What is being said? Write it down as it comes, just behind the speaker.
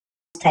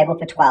table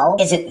for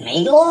 12. Is it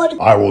me, Lord?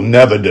 I will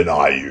never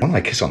deny you. When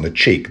I kiss on the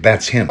cheek,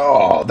 that's him.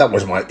 Oh, that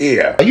was my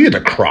ear. Are you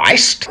the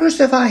Christ?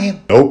 Crucify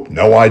him. Nope,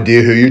 no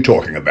idea who you're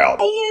talking about.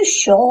 Are you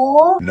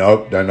sure?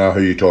 Nope, don't know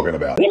who you're talking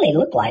about. Really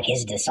look like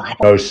his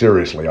disciple. No,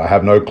 seriously, I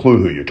have no clue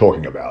who you're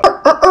talking about.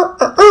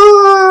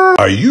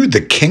 Are you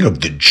the king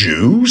of the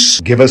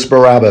Jews? Give us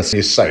Barabbas.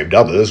 You saved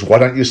others. Why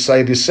don't you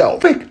save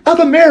yourself? Quick,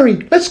 Other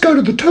Mary, let's go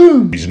to the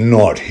tomb. He's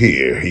not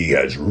here. He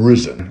has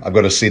risen. I've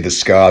got to see the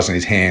scars on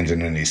his hands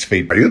and in his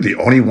feet. Are you the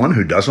only one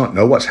who does not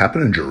know what's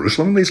happened in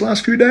Jerusalem these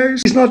last few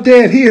days? He's not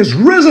dead. He is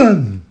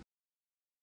risen.